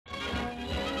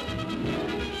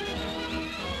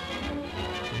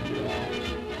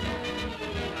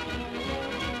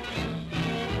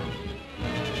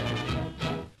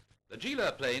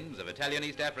Gela plains of Italian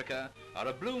East Africa are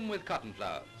abloom with cotton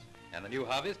flowers, and the new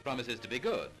harvest promises to be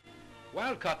good.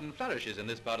 Wild cotton flourishes in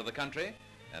this part of the country,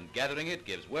 and gathering it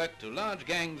gives work to large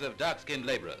gangs of dark-skinned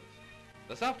laborers.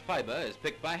 The soft fiber is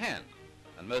picked by hand,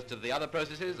 and most of the other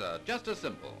processes are just as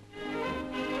simple.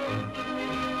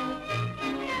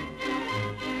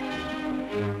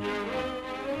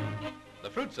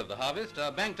 The fruits of the harvest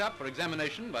are banked up for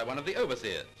examination by one of the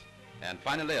overseers, and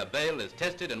finally a bale is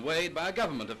tested and weighed by a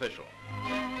government official.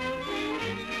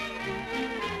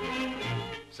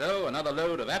 So another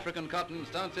load of African cotton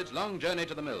starts its long journey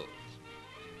to the mills.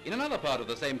 In another part of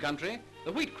the same country,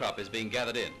 the wheat crop is being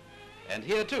gathered in, and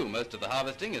here too most of the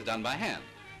harvesting is done by hand.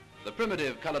 The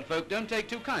primitive colored folk don't take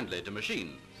too kindly to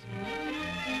machines.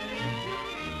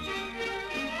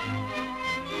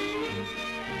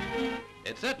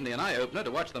 It's certainly an eye-opener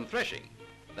to watch them threshing.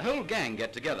 The whole gang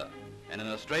get together, and in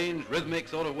a strange rhythmic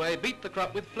sort of way beat the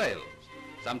crop with flails,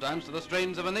 sometimes to the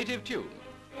strains of a native tune.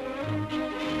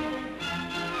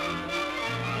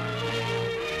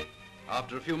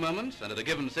 After a few moments and at a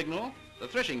given signal, the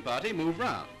threshing party move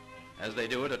round, as they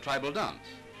do at a tribal dance.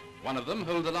 One of them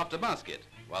holds aloft a basket,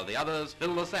 while the others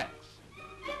fill the sacks.